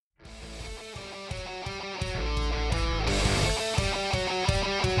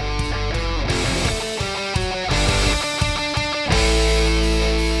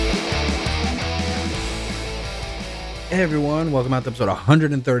Hey everyone, welcome out to episode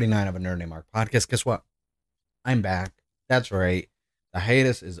 139 of a Nerd Named Mark podcast. Guess what? I'm back. That's right. The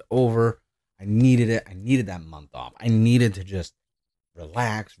hiatus is over. I needed it. I needed that month off. I needed to just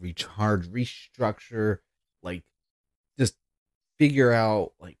relax, recharge, restructure, like just figure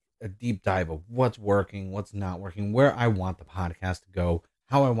out like a deep dive of what's working, what's not working, where I want the podcast to go,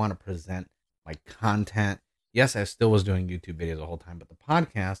 how I want to present my content. Yes, I still was doing YouTube videos the whole time, but the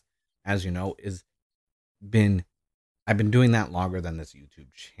podcast, as you know, is been I've been doing that longer than this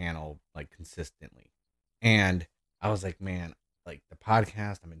YouTube channel, like consistently. And I was like, man, like the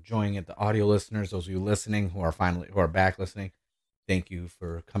podcast, I'm enjoying it. The audio listeners, those of you listening who are back listening, thank you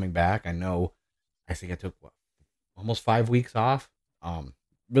for coming back. I think I took almost 5 weeks off.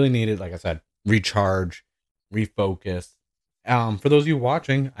 Really needed, like I said, recharge, refocus. For those of you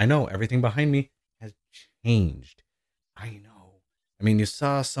watching, I know everything behind me has changed. I know. I mean, you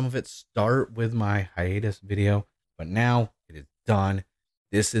saw some of it start with my hiatus video, but now it is done.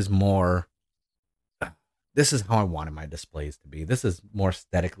 This is more, this is how I wanted my displays to be. This is more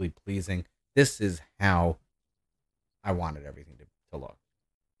aesthetically pleasing. This is how I wanted everything to look.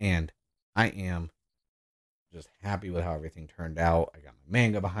 And I am just happy with how everything turned out. I got my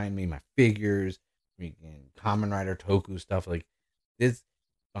manga behind me, my figures, freaking Kamen Rider Toku stuff. Like this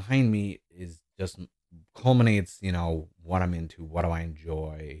behind me is just culminates, what I'm into, what do I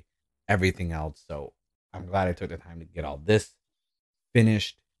enjoy, everything else. So I'm glad I took the time to get all this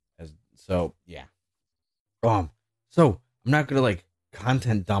finished. Yeah. So I'm not gonna like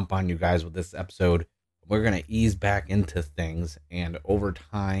content dump on you guys with this episode. We're gonna ease back into things, and over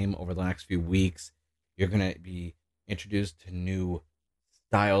time, over the next few weeks, you're gonna be introduced to new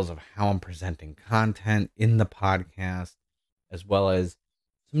styles of how I'm presenting content in the podcast, as well as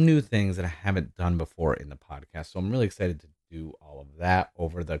some new things that I haven't done before in the podcast. So I'm really excited to do all of that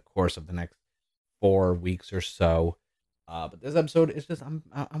over the course of the next 4 weeks or so. But this episode is just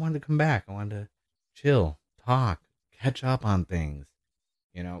I wanted to come back. I wanted to chill, talk, catch up on things,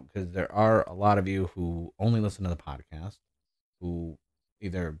 because there are a lot of you who only listen to the podcast, who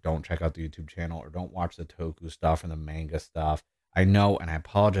either don't check out the YouTube channel or don't watch the Toku stuff and the manga stuff. I know, and I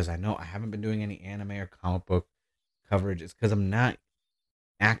apologize. I know I haven't been doing any anime or comic book coverage. It's because I'm not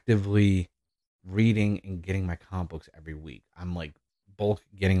actively reading and getting my comic books every week. I'm like bulk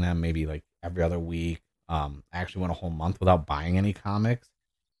getting them maybe like every other week. I actually went a whole month without buying any comics.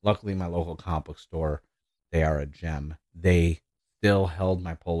 Luckily, my local comic book store, they are a gem. They still held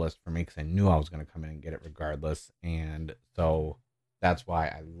my pull list for me because I knew I was going to come in and get it regardless. And so that's why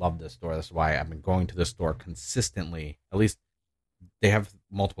I love this store. That's why I've been going to this store consistently. At least they have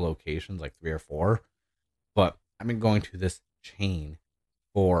multiple locations, like 3 or 4. But I've been going to this chain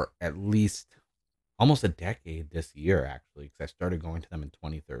for at least almost a decade this year, actually, because I started going to them in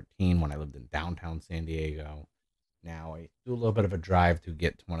 2013 when I lived in downtown San Diego. Now I do a little bit of a drive to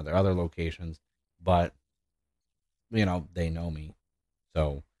get to one of their other locations, but they know me,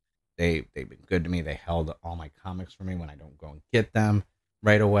 so they've been good to me. They held all my comics for me when I don't go and get them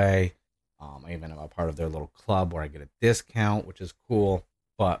right away. I even am a part of their little club where I get a discount, which is cool.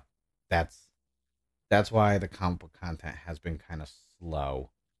 But that's why the comic book content has been kind of slow.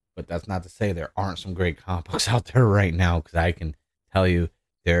 But that's not to say there aren't some great comic books out there right now, because I can tell you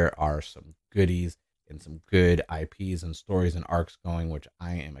there are some goodies and some good IPs and stories and arcs going, which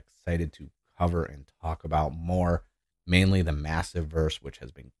I am excited to cover and talk about more. Mainly the Massive Verse, which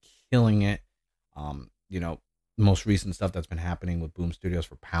has been killing it. Most recent stuff that's been happening with Boom Studios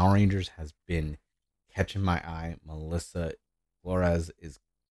for Power Rangers has been catching my eye. Melissa Flores is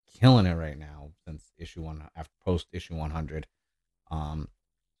killing it right now since issue 1, after post issue 100.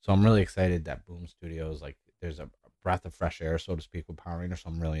 So I'm really excited that Boom Studios, like, there's a breath of fresh air, so to speak, with Power Rangers. So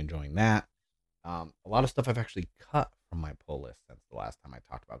I'm really enjoying that. A lot of stuff I've actually cut from my pull list since the last time I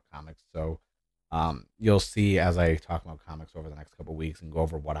talked about comics. So you'll see as I talk about comics over the next couple of weeks and go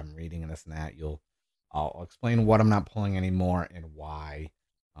over what I'm reading and this and that. I'll explain what I'm not pulling anymore and why.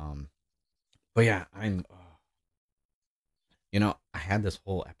 But yeah, I had this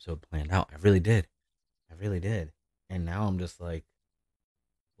whole episode planned out. I really did. And now I'm just like,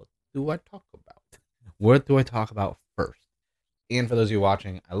 what do I talk about? What do I talk about first? And for those of you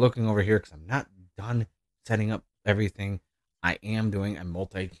watching, I'm looking over here because I'm not done setting up everything. I am doing a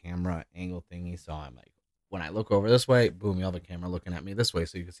multi-camera angle thingy. So I'm like, when I look over this way, boom, you have a camera looking at me this way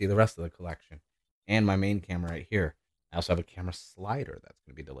so you can see the rest of the collection. And my main camera right here. I also have a camera slider that's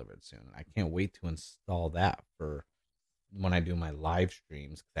going to be delivered soon. I can't wait to install that for when I do my live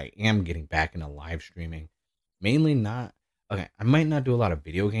streams, because I am getting back into live streaming. Mainly not, okay, I might not do a lot of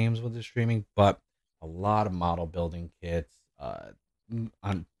video games with the streaming, but a lot of model building kits,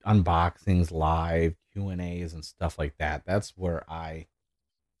 on unboxings, live Q&As and stuff like that. That's where I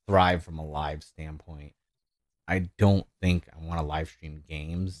thrive from a live standpoint. I don't think I want to live stream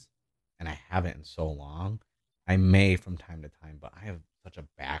games, and I haven't in so long. I may from time to time, but I have such a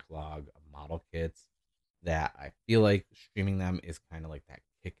backlog of model kits that I feel like streaming them is kind of like that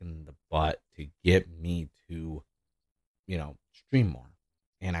kick in the butt to get me to, stream more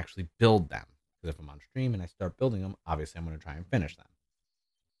and actually build them. Because if I'm on stream and I start building them, obviously I'm going to try and finish them.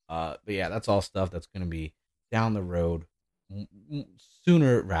 But yeah, that's all stuff that's going to be down the road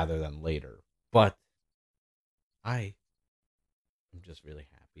sooner rather than later. But I am just really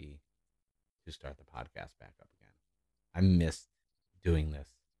happy to start the podcast back up again. I missed doing this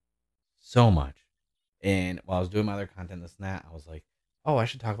so much. And while I was doing my other content, this and that, I was like, oh, I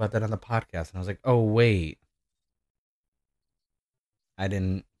should talk about that on the podcast. And I was like, oh, wait.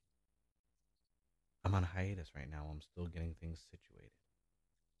 I'm on hiatus right now. I'm still getting things situated.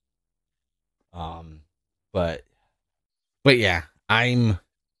 But yeah,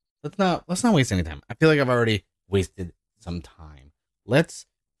 let's not waste any time. I feel like I've already wasted some time. Let's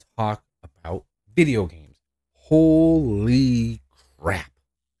talk about video games. Holy crap.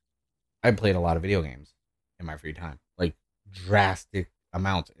 I played a lot of video games in my free time, like drastic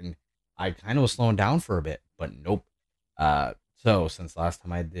amounts. And I kind of was slowing down for a bit, but nope. So since last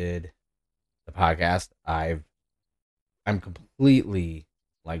time I did the podcast, I'm completely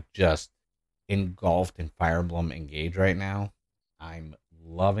like just engulfed in Fire Emblem Engage right now. I'm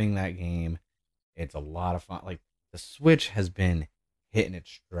loving that game. It's a lot of fun. Like the Switch has been hitting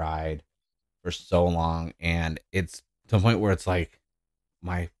its stride for so long, and it's to the point where it's like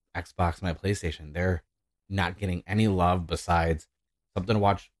my Xbox, my PlayStation, they're not getting any love besides something to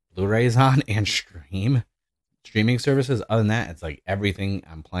watch Blu-rays on and streaming services. Other than that, it's like everything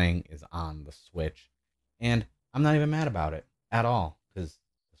I'm playing is on the Switch, and I'm not even mad about it at all because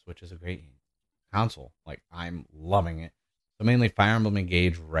the Switch is a great console. Like I'm loving it. So mainly Fire Emblem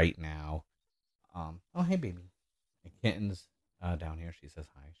Engage right now. Oh hey baby, my kitten's down here. She says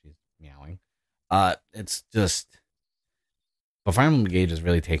hi. She's meowing. It's just, but Fire Emblem Engage is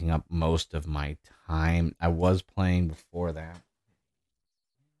really taking up most of my time. I was playing before that.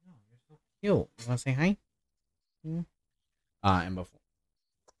 Oh, you're so cute. You want to say hi? Hmm? And before,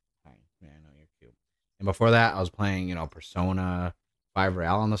 hi. Yeah, I know you're cute. And before that, I was playing, Persona 5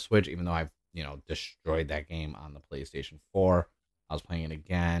 Royal on the Switch, even though I've, destroyed that game on the PlayStation 4. I was playing it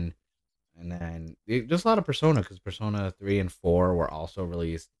again. And then just a lot of Persona, because Persona 3 and 4 were also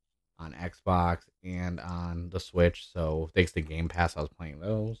released on Xbox and on the Switch. So thanks to Game Pass, I was playing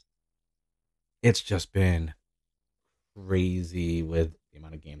those. It's just been crazy with the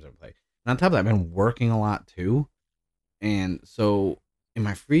amount of games I've played. And on top of that, I've been working a lot too. And so in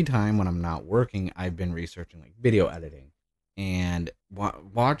my free time when I'm not working, I've been researching like video editing and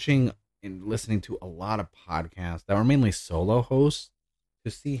watching and listening to a lot of podcasts that were mainly solo hosts to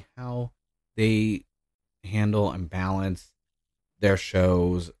see how they handle and balance their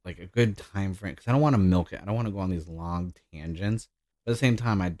shows, like a good time frame. Because I don't want to milk it. I don't want to go on these long tangents. But at the same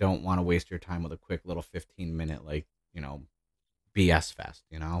time, I don't want to waste your time with a quick little 15-minute, like, BS fest,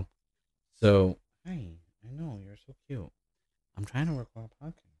 So, hey, I know, you're so cute. I'm trying to work while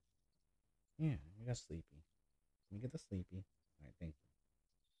podcast. Yeah, you got sleepy. Let me get the sleepy. All right, thank you.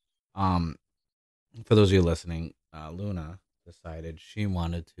 For those of you listening, Luna decided she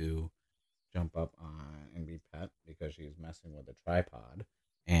wanted to jump up on and be pet because she's messing with the tripod,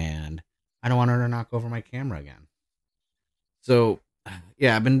 and I don't want her to knock over my camera again. So,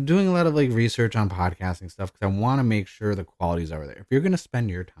 yeah, I've been doing a lot of like research on podcasting stuff because I want to make sure the quality's over there. If you're gonna spend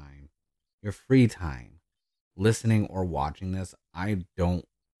your time, your free time, listening or watching this, I don't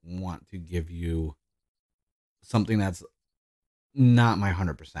want to give you something that's not my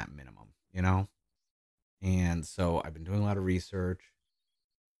 100% minimum. And so I've been doing a lot of research,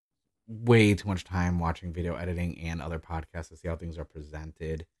 way too much time watching video editing and other podcasts to see how things are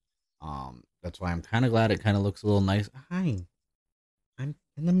presented. That's why I'm kind of glad it kind of looks a little nice. Hi, I'm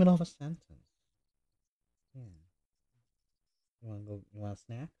in the middle of a sentence. Yeah. You want to go? You want a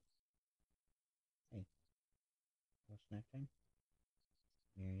snack? Hey, you want snack time?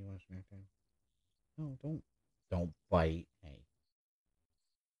 Yeah, you want a snack time? No, don't bite. Hey,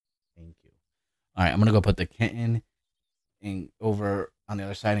 thank you. All right, I'm gonna go put the kitten and over on the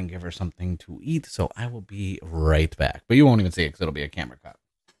other side and give her something to eat. So I will be right back. But you won't even see it because it'll be a camera cut.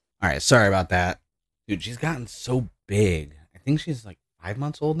 All right, sorry about that, dude. She's gotten so big. I think she's like 5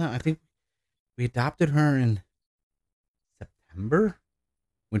 months old now. I think we adopted her in September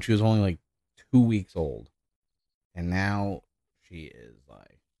when she was only like 2 weeks old, and now she is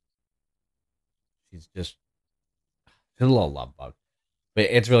like, she's a little love bug. But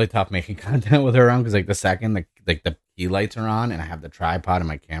it's really tough making content with her around because like the second the key lights are on and I have the tripod and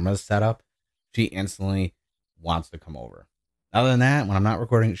my camera's set up, she instantly wants to come over. Other than that, when I'm not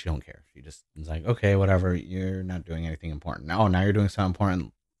recording, she don't care. She just is like, okay, whatever. You're not doing anything important. No, now you're doing something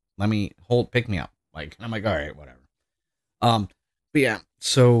important. Let me pick me up. Like I'm like, all right, whatever. Um, but yeah.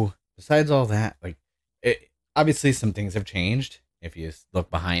 So besides all that, like, obviously some things have changed. If you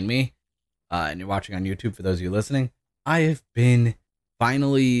look behind me, and you're watching on YouTube, for those of you listening, I have been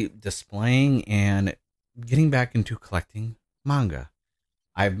finally displaying and getting back into collecting manga.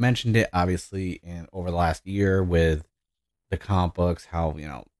 I've mentioned it obviously in over the last year with the comic books, how,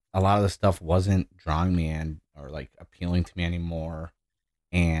 a lot of the stuff wasn't drawing me in or like appealing to me anymore.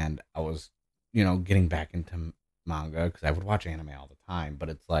 And I was, getting back into manga because I would watch anime all the time, but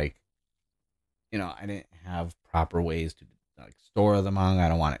it's like, I didn't have proper ways to like store the manga. I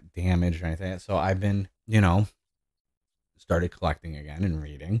don't want it damaged or anything. So I've been, started collecting again and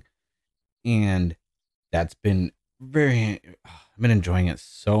reading. And that's been I've been enjoying it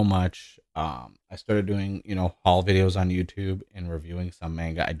so much. I started doing, haul videos on YouTube and reviewing some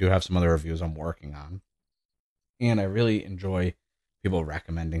manga. I do have some other reviews I'm working on. And I really enjoy people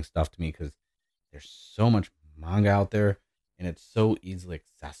recommending stuff to me because there's so much manga out there and it's so easily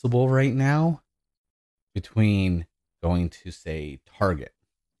accessible right now between going to, say, Target,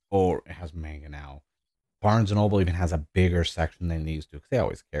 or it has manga now. Barnes and Noble even has a bigger section than they used to because they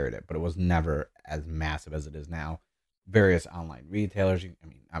always carried it, but it was never as massive as it is now. Various online retailers.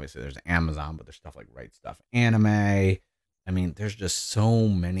 Obviously there's Amazon, but there's stuff like Right Stuff Anime. There's just so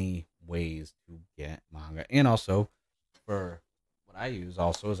many ways to get manga. And also, for what I use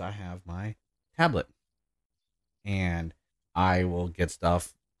also is I have my tablet. And I will get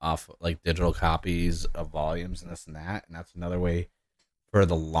stuff off like digital copies of volumes and this and that. And that's another way for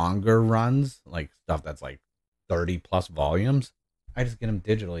the longer runs, like stuff that's like 30 plus volumes. I just get them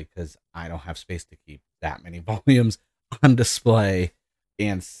digitally because I don't have space to keep that many volumes on display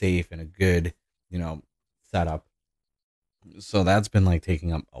and safe in a good, setup. So that's been like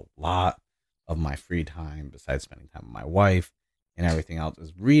taking up a lot of my free time besides spending time with my wife, and everything else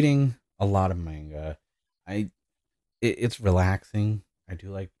is reading a lot of manga. It's relaxing. I do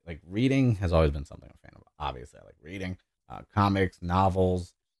like reading has always been something I'm a fan of. Obviously, I like reading comics,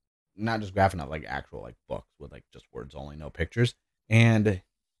 novels, not just graphic novels, like actual like books with like just words only, no pictures. And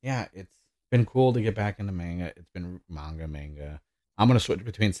yeah, it's been cool to get back into manga. It's been manga. I'm gonna switch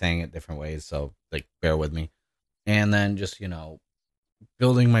between saying it different ways, so like bear with me. And then just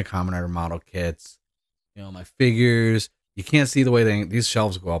building my Kamen Rider model kits, my figures. You can't see the way these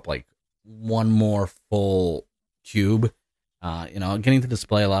shelves go up like one more full cube. Getting to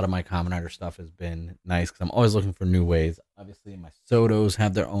display a lot of my Kamen Rider stuff has been nice because I'm always looking for new ways. Obviously, my Sotos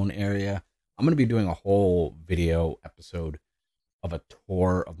have their own area. I'm going to be doing a whole video episode of a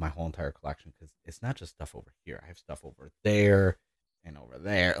tour of my whole entire collection because it's not just stuff over here. I have stuff over there and over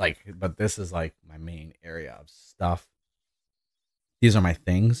there. But this is like my main area of stuff. These are my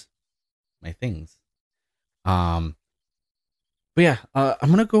things. My things. But yeah, I'm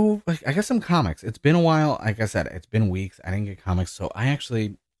gonna go. Like, I guess some comics. It's been a while. Like I said, it's been weeks. I didn't get comics, so I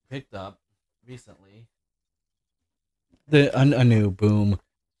actually picked up recently a new Boom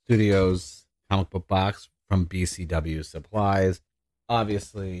Studios comic book box from BCW Supplies.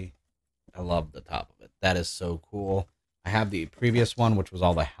 Obviously, I love the top of it. That is so cool. I have the previous one, which was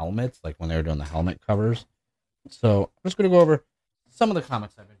all the helmets, like when they were doing the helmet covers. So I'm just gonna go over some of the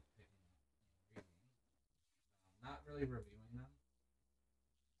comics I've been picking. Not really reviewing them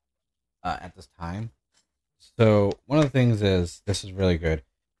at this time. So one of the things is this is really good.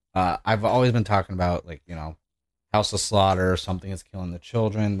 I've always been talking about House of Slaughter, something is killing the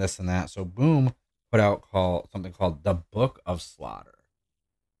children, this and that. So Boom put out something called The Book of Slaughter.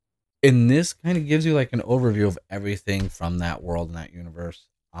 And this kind of gives you like an overview of everything from that world and that universe.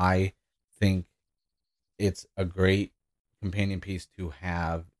 I think it's a great companion piece to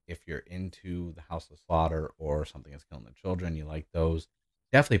have if you're into the House of Slaughter or something that's killing the children. You like those,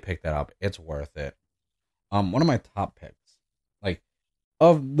 definitely pick that up. It's worth it. One of my top picks, like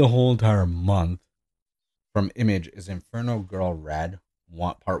of the whole entire month from Image, is Inferno Girl Red,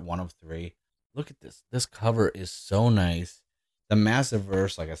 part 1 of 3. Look at this. This cover is so nice. The Massive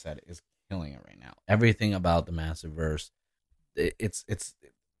Verse, like I said, is killing it right now. Everything about the Massive Verse, it's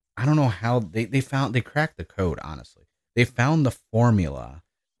I don't know how they cracked the code, honestly. They found the formula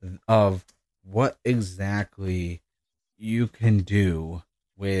of what exactly you can do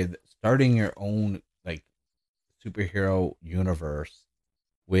with starting your own like superhero universe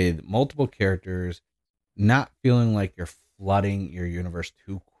with multiple characters, not feeling like you're flooding your universe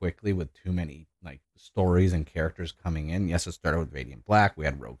too quickly with too many like stories and characters coming in. Yes, it started with Radiant Black. We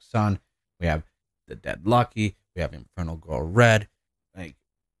had Rogue Sun. We have the Dead Lucky. We have Infernal Girl Red. Like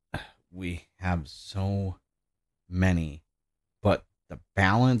we have so many, but the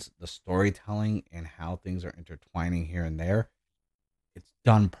balance, the storytelling, and how things are intertwining here and there, it's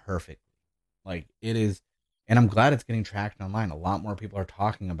done perfectly. Like it is, and I'm glad it's getting traction online. A lot more people are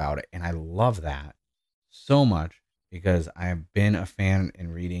talking about it, and I love that so much because I have been a fan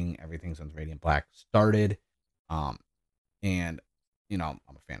in reading everything since Radiant Black started. Um, and I'm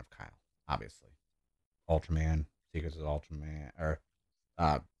a fan of Kyle, obviously. Ultraman, Secrets of Ultraman, or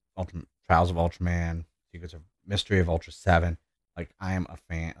Trials of Ultraman, Secrets of Mystery of Ultra 7. Like I am a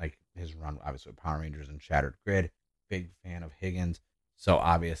fan. Like his run, obviously with Power Rangers and Shattered Grid. Big fan of Higgins. So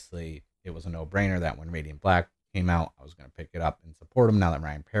obviously it was a no brainer that when Radiant Black came out, I was going to pick it up and support him. Now that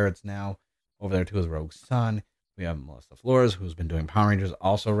Ryan Parrott's now over there too as Rogue Sun, we have Melissa Flores who's been doing Power Rangers,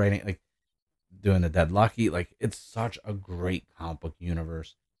 also writing like doing the Dead Lucky. Like it's such a great comic book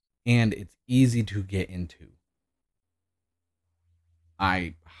universe, and it's easy to get into.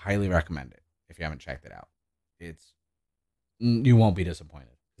 I highly recommend it if you haven't checked it out. It's you won't be disappointed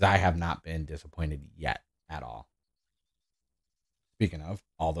because I have not been disappointed yet at all. Speaking of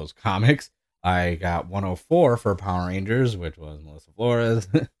all those comics, I got 104 for Power Rangers, which was Melissa Flores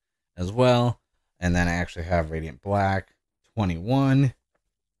as well. And then I actually have Radiant Black 21.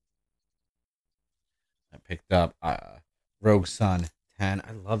 I picked up Rogue Sun 10.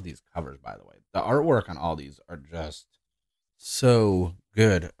 I love these covers, by the way. The artwork on all these are just so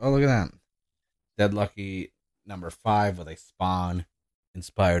good. Oh, look at that. Dead Lucky number 5 with a Spawn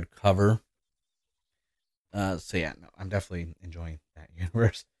inspired cover. So yeah, no, I'm definitely enjoying that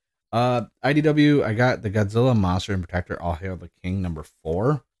universe. IDW, I got the Godzilla Monster and Protector All Hail the King number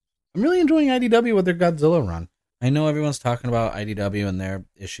 4. I'm really enjoying IDW with their Godzilla run. I know everyone's talking about IDW and their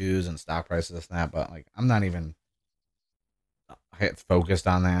issues and stock prices and that, but like I'm not even focused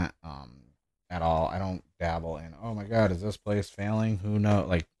on that at all. I don't dabble in, oh my god, is this place failing? Who knows?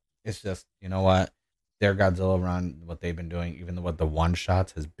 Like it's just, you know what? Their Godzilla run, what they've been doing, even what the one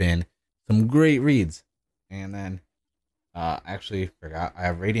shots has been some great reads. And then actually forgot I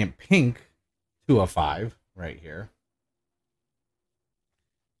have Radiant Pink 205 right here.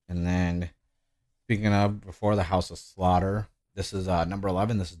 And then speaking of Before the House of Slaughter, this is number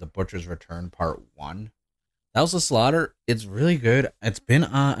 11. This is The Butcher's Return Part 1. House of Slaughter, it's really good. I've been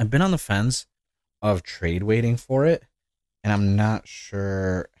on the fence of trade waiting for it, and I'm not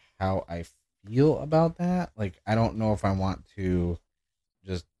sure how I feel about that. Like I don't know if I want to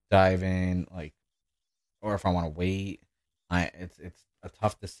just dive in like or if I want to wait. It's a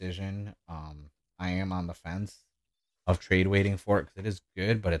tough decision. I am on the fence of trade waiting for it because it is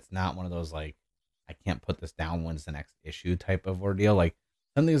good, but it's not one of those like I can't put this down. When's the next issue type of ordeal? Like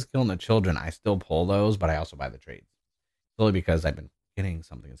Something is Killing the Children, I still pull those, but I also buy the trades. Solely because I've been getting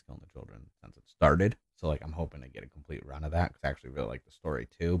Something is Killing the Children since it started. So like I'm hoping to get a complete run of that because I actually really like the story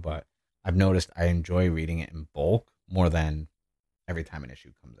too. But I've noticed I enjoy reading it in bulk more than every time an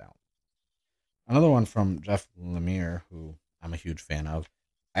issue comes out. Another one from Jeff Lemire, who I'm a huge fan of.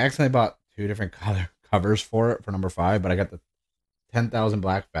 I actually bought two different covers for it for number 5, but I got the 10,000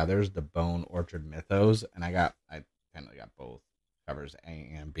 Black Feathers, the Bone Orchard Mythos, and I kind of got both covers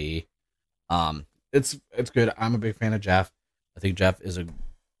A and B. It's good. I'm a big fan of Jeff. I think Jeff is a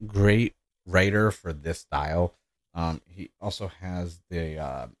great writer for this style. He also has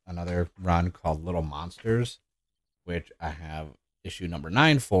the another run called Little Monsters, which I have issue number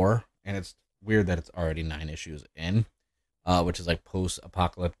 9 for, and it's weird that it's already 9 issues in, which is like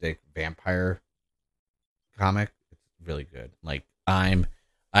post-apocalyptic vampire comic. It's really good. Like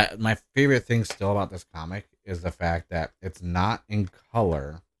my favorite thing still about this comic is the fact that it's not in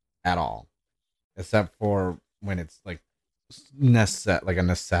color at all, except for when it's like like a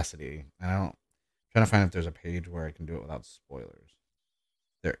necessity. And I'm trying to find if there's a page where I can do it without spoilers.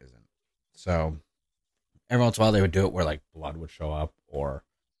 There isn't. So every once in a while they would do it where like blood would show up or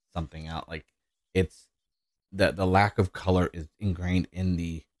something out. Like it's the lack of color is ingrained in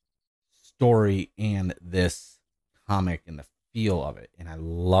the story and this comic and the feel of it, and I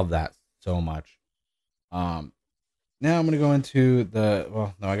love that so much. Now I'm gonna go into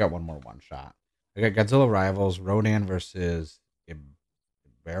I got one more one shot. I got Godzilla Rivals, Rodan versus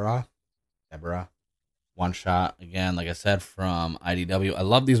Ibera. One shot again, like I said, from IDW. I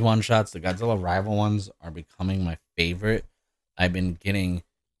love these one shots. The Godzilla Rival ones are becoming my favorite. I think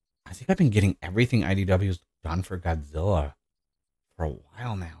I've been getting everything IDW's done for Godzilla for a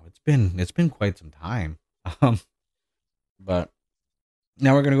while now. It's been quite some time. But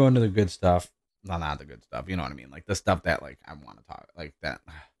now we're gonna go into the good stuff. well, not the good stuff. You know what I mean? Like the stuff that like I want to talk like that.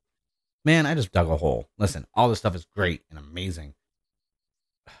 Man, I just dug a hole. Listen, all this stuff is great and amazing.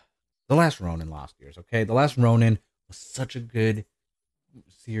 The Last Ronin, Lost Years. Okay, The Last Ronin was such a good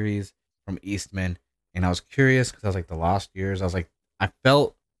series from Eastman, and I was curious because I was like, The Lost Years. I was like, I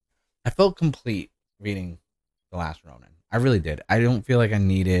felt complete reading The Last Ronin. I really did. I don't feel like I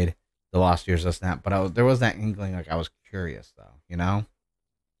needed The Lost Years, this and that, but there was that inkling, like I was curious though, you know.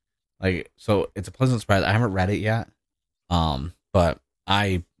 Like, so it's a pleasant surprise. I haven't read it yet, but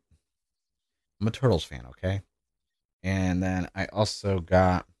I'm a Turtles fan, okay. And then I also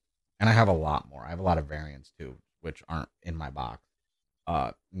got, and I have a lot more. I have a lot of variants too, which aren't in my box.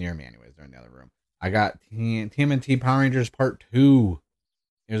 Near me, anyways. They're in the other room. I got TMNT Power Rangers Part 2.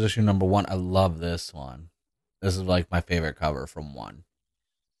 Here's issue number 1. I love this one. This is like my favorite cover from 1.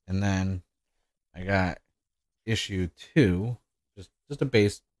 And then I got issue 2, just a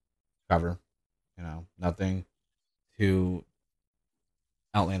base cover, you know, nothing too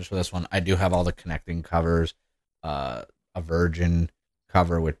outlandish for this one. I do have all the connecting covers. A Virgin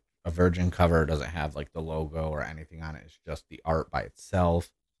cover, which a Virgin cover doesn't have like the logo or anything on it. It's just the art by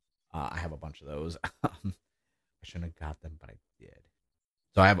itself. I have a bunch of those. I shouldn't have got them, but I did.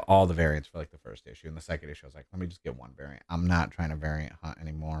 So I have all the variants for like the first issue. And the second issue, I was like, let me just get one variant. I'm not trying to variant hunt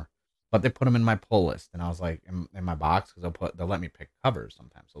anymore. But they put them in my pull list, and I was like, in my box, because they'll let me pick covers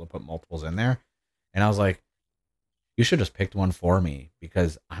sometimes, so they'll put multiples in there. And I was like, you should just picked one for me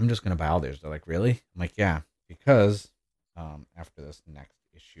because I'm just gonna buy all theirs. They're like, really? I'm like, yeah, because after this next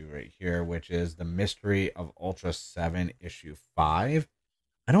issue right here, which is the Mystery of Ultra 7 issue 5.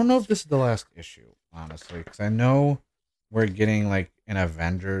 I don't know if this is the last issue, honestly, because I know we're getting like an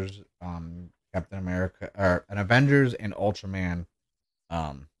Avengers, Captain America, or an Avengers and Ultraman,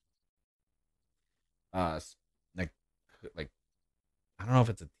 um, uh, like like I don't know if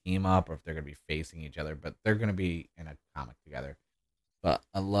it's a team up or if they're gonna be facing each other, but they're gonna be in a comic together. But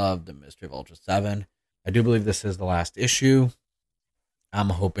I love the Mystery of Ultra 7. I do believe this is the last issue. I'm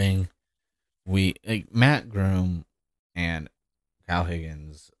hoping we like Matt Groom and Kyle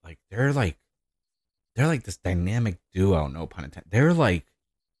Higgins, like they're like this dynamic duo, no pun intended. They're like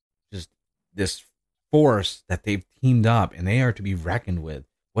just this force that they've teamed up and they are to be reckoned with.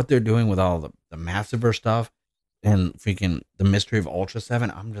 What they're doing with all the Massiver stuff and freaking the Mystery of Ultra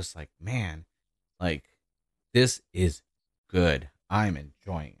 7, I'm just like, man, like this is good. I'm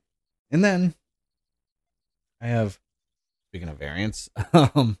enjoying it. And then I have, speaking of variants,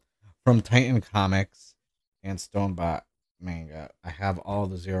 from Titan Comics and Stonebot Manga, I have all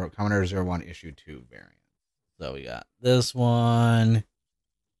the Commodore 01 issue 2 variants. So we got this one,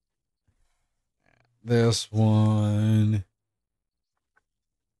 this one,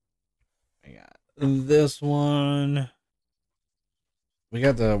 we got this one. We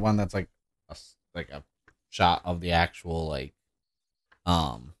got the one that's like a shot of the actual like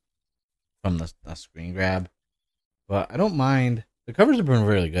from the screen grab. But I don't mind. The covers have been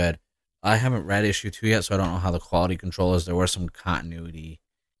really good. I haven't read issue 2 yet, so I don't know how the quality control is. There were some continuity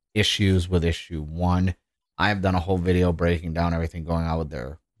issues with issue 1. I have done a whole video breaking down everything going on with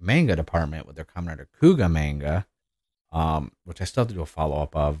their manga department, with their Kamen Rider Kuga manga, which I still have to do a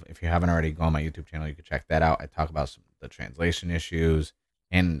follow-up of. If you haven't already, go on my YouTube channel. You can check that out. I talk about the translation issues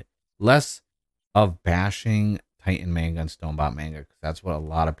and less of bashing Titan manga and Stonebot manga, because that's what a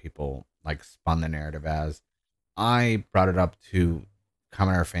lot of people like spun the narrative as. I brought it up to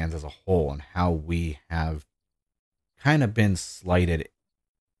Kamen Rider fans as a whole and how we have kind of been slighted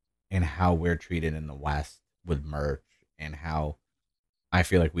in how we're treated in the West with merch, and how I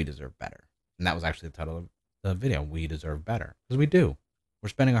feel like we deserve better. And that was actually the title of the video. We deserve better, because we do. We're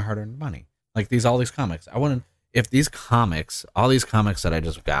spending our hard-earned money. Like all these comics. If these comics, all these comics that I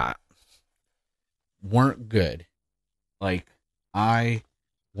just got weren't good, like I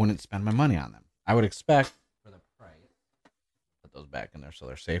wouldn't spend my money on them. I would expect for the price. Put those back in there so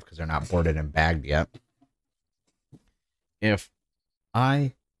they're safe because they're not boarded and bagged yet. If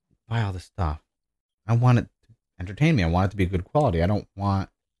I buy all this stuff, I want it to entertain me. I want it to be good quality. I don't want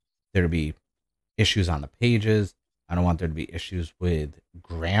there to be issues on the pages. I don't want there to be issues with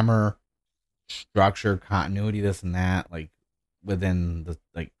grammar, structure, continuity, this and that. Like within the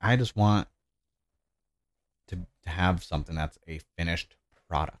I just want to have something that's a finished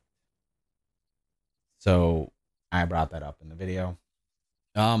product. So I brought that up in the video.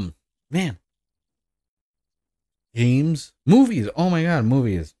 Man, games, movies. Oh my god,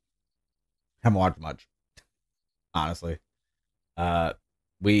 movies. Haven't watched much, honestly.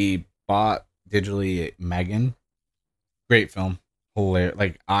 We bought digitally Megan. Great film. Hilarious.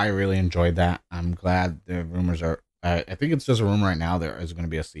 Like I really enjoyed that. I'm glad the rumors are. I think it's just a rumor right now. There is going to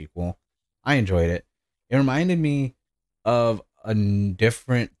be a sequel. I enjoyed it. It reminded me of a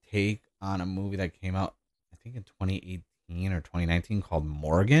different take on a movie that came out, I think in 2018 or 2019, called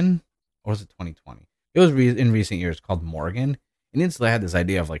Morgan, or was it 2020? It was in recent years, called Morgan. And instantly I had this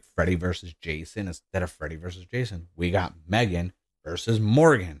idea of like Freddy versus Jason. Instead of Freddy versus Jason, we got Megan versus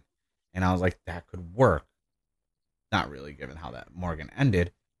Morgan. And I was like, that could work. Not really, given how that Morgan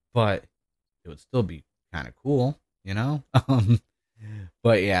ended, but it would still be kind of cool, you know?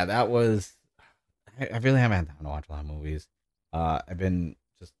 But yeah, that was. I really haven't had time to watch a lot of movies. I've been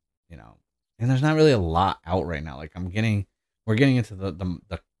just, you know, and there's not really a lot out right now. Like we're getting into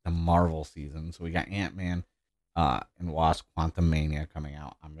the Marvel season, so we got Ant-Man, and Wasp: Quantumania coming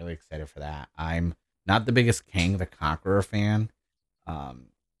out. I'm really excited for that. I'm not the biggest Kang the Conqueror fan. Um,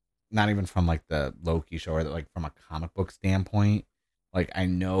 not even from like the Loki show, or like from a comic book standpoint. Like I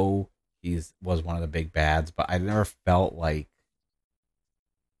know he's was one of the big bads, but I never felt like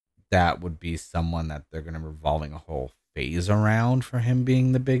that would be someone that they're going to revolving a whole phase around for him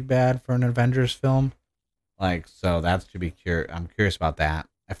being the big bad for an Avengers film. Like, so that's to be curious. I'm curious about that.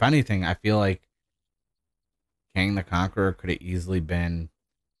 If anything, I feel like Kang the Conqueror could have easily been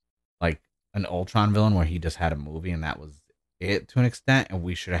like an Ultron villain where he just had a movie and that was it to an extent, and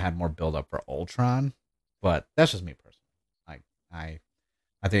we should have had more build up for Ultron. But that's just me personally. Like, I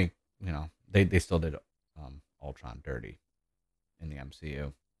think they still did Ultron dirty in the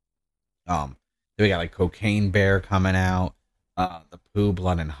MCU. Then we got like Cocaine Bear coming out, the Pooh,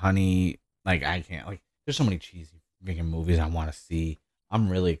 Blood and Honey. Like I can't like. There's so many cheesy freaking movies I want to see. I'm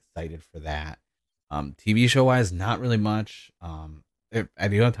really excited for that. TV show wise, not really much. I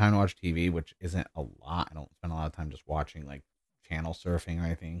do have time to watch TV, which isn't a lot. I don't spend a lot of time just watching like channel surfing or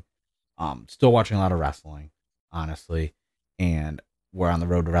anything. Still watching a lot of wrestling, honestly, and we're on the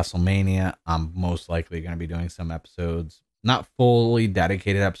road to WrestleMania. I'm most likely going to be doing some episodes, not fully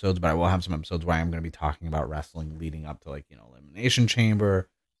dedicated episodes, but I will have some episodes where I'm going to be talking about wrestling leading up to like, Elimination Chamber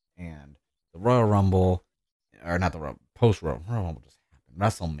and the Royal Rumble, or not the Royal, post Royal Rumble just happened.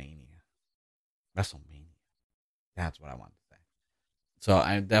 WrestleMania. That's what I want to say. So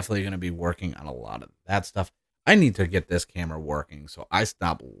I'm definitely going to be working on a lot of that stuff. I need to get this camera working so I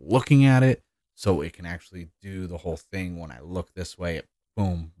stop looking at it so it can actually do the whole thing. When I look this way, it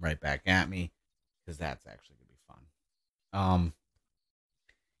boom right back at me, because that's actually going to be fun.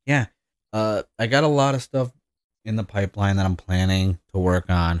 Yeah. I got a lot of stuff in the pipeline that I'm planning to work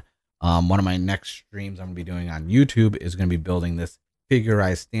on. One of my next streams I'm going to be doing on YouTube is going to be building this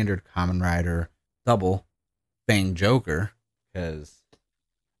figurized standard Kamen Rider double Fang Joker, because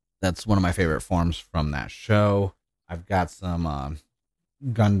that's one of my favorite forms from that show. I've got some high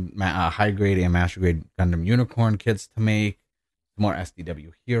grade and master grade Gundam Unicorn kits to make, more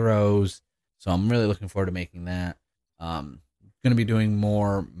SDW heroes. So I'm really looking forward to making that. Going to be doing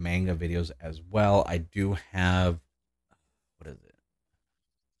more manga videos as well. I do have, what is it?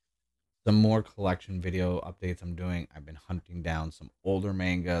 Some more collection video updates I'm doing. I've been hunting down some older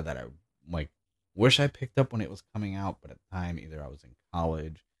manga that I like wish I picked up when it was coming out, but at the time either I was in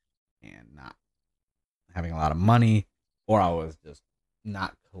college and not having a lot of money, or I was just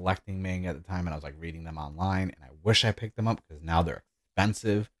not collecting manga at the time and I was like reading them online, and I wish I picked them up because now they're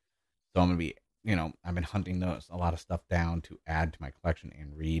expensive. So I'm gonna be, I've been hunting a lot of stuff down to add to my collection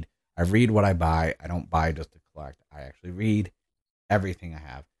and read. I read what I buy. I don't buy just to collect. I actually read everything I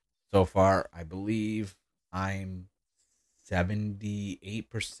have. So far, I believe I'm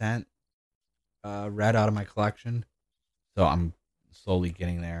 78% read out of my collection. So I'm slowly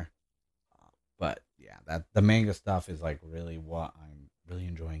getting there. But yeah, that the manga stuff is like really what I'm really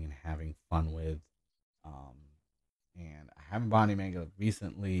enjoying and having fun with. Um, and I haven't bought any manga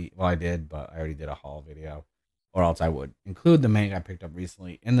recently. Well, I did, but I already did a haul video, or else I would include the manga I picked up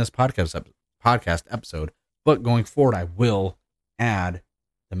recently in this podcast episode. But going forward, I will add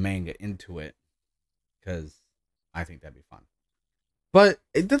the manga into it because I think that'd be fun. But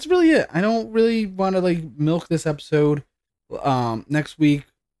that's really it. I don't really want to like milk this episode. Next week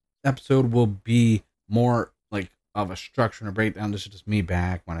episode will be more like of a structure and a breakdown. This is just me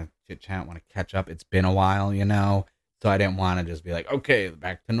back, want to chit chat, want to catch up. It's been a while, so I didn't want to just be like, okay,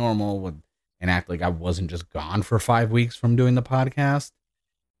 back to normal and act like I wasn't just gone for 5 weeks from doing the podcast.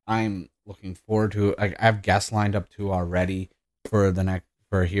 I'm looking forward to. I have guests lined up too already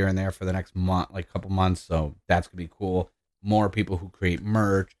for here and there for the next month, like couple months. So that's gonna be cool. More people who create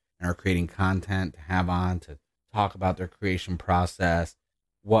merch and are creating content to have on to talk about their creation process,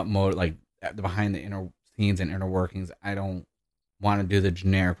 what mode, like behind the inner scenes and inner workings. I don't want to do the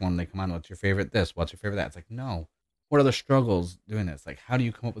generic one. They come on, what's your favorite this? What's your favorite that? It's like, no. What are the struggles doing this? Like, how do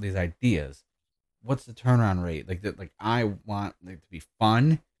you come up with these ideas? What's the turnaround rate? Like I want it to be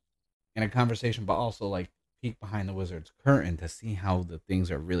fun in a conversation, but also like peek behind the wizard's curtain to see how the things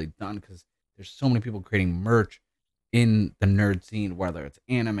are really done. Because there's so many people creating merch in the nerd scene, whether it's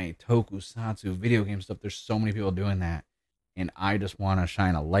anime, tokusatsu, video game stuff. There's so many people doing that, and I just want to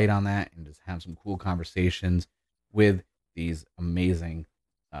shine a light on that and just have some cool conversations with these amazing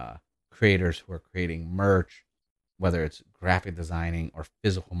creators who are creating merch, whether it's graphic designing or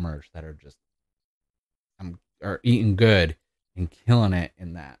physical merch that are just are eating good and killing it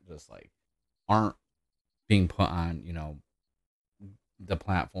in that, just like aren't being put on, the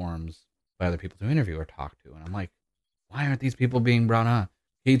platforms by other people to interview or talk to. And I'm like, why aren't these people being brought on?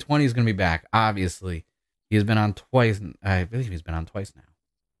 K20 is going to be back, obviously. He's been on twice. I believe he's been on twice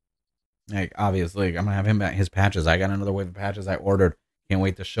now. Like, obviously, I'm going to have him back. His patches. I got another wave of patches I ordered. Can't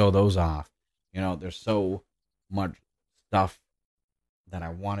wait to show those off. There's so much stuff that I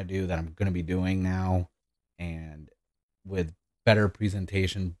want to do that I'm going to be doing now. And with better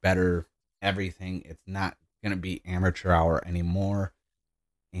presentation, better everything, it's not going to be amateur hour anymore.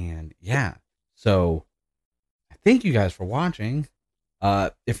 And yeah, so I thank you guys for watching.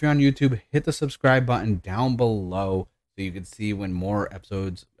 If you're on YouTube, hit the subscribe button down below so you can see when more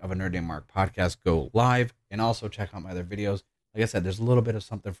episodes of a Nerd Day Mark podcast go live. And also check out my other videos. Like I said, there's a little bit of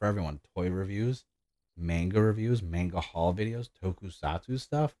something for everyone. Toy reviews, manga haul videos, tokusatsu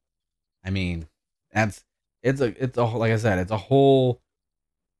stuff. I mean, it's a like I said, it's a whole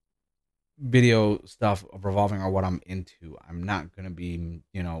video stuff revolving around what I'm into. I'm not gonna be,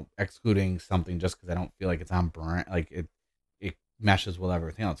 excluding something just because I don't feel like it's on brand. Like it meshes with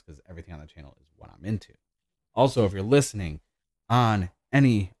everything else because everything on the channel is what I'm into. Also, if you're listening on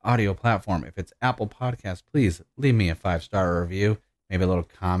any audio platform, if it's Apple Podcasts, please leave me a 5-star review, maybe a little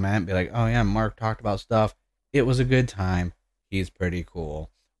comment, be like, oh yeah, Mark talked about stuff. It was a good time. He's pretty cool.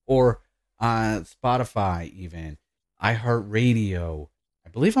 Or on Spotify, even iHeartRadio. I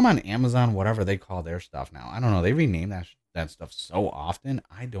believe I'm on Amazon, whatever they call their stuff now. I don't know. They rename that stuff so often.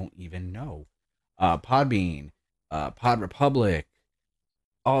 I don't even know. Podbean, Pod Republic,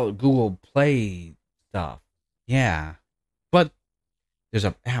 all Google Play stuff. Yeah. But there's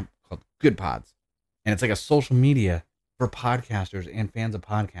an app called Good Pods, and it's like a social media for podcasters and fans of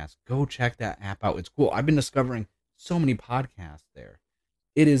podcasts. Go check that app out. It's cool. I've been discovering so many podcasts there.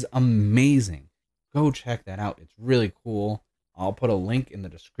 It is amazing. Go check that out. It's really cool. I'll put a link in the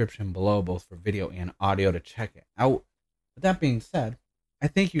description below, both for video and audio, to check it out. With that being said, I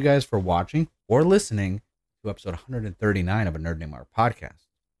thank you guys for watching or listening to episode 139 of a Nerd Named Mark podcast.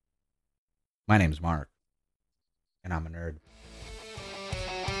 My name's Mark, and I'm a nerd.